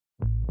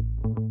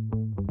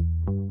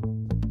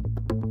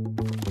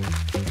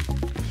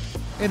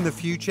In the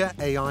future,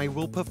 AI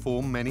will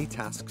perform many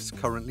tasks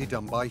currently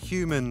done by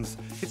humans.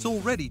 It's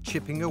already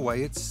chipping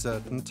away at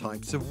certain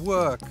types of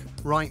work.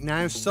 Right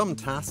now, some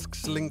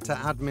tasks linked to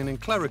admin and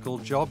clerical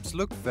jobs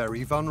look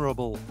very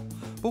vulnerable.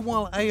 But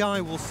while AI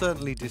will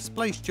certainly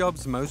displace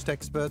jobs, most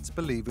experts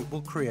believe it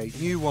will create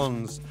new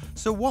ones.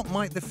 So what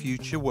might the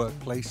future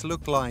workplace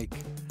look like?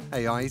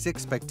 AI is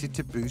expected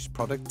to boost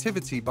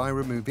productivity by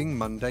removing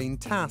mundane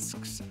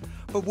tasks.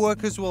 But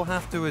workers will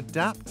have to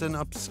adapt and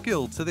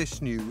upskill to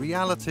this new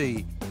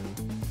reality.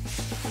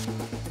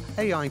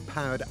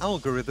 AI-powered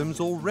algorithms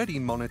already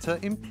monitor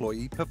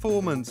employee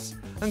performance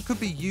and could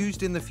be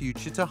used in the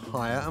future to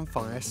hire and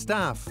fire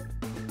staff.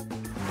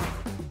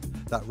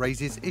 That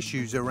raises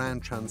issues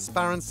around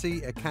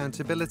transparency,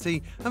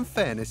 accountability, and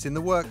fairness in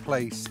the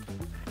workplace.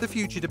 The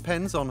future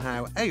depends on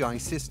how AI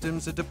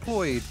systems are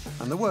deployed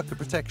and the worker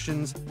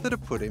protections that are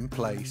put in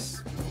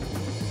place.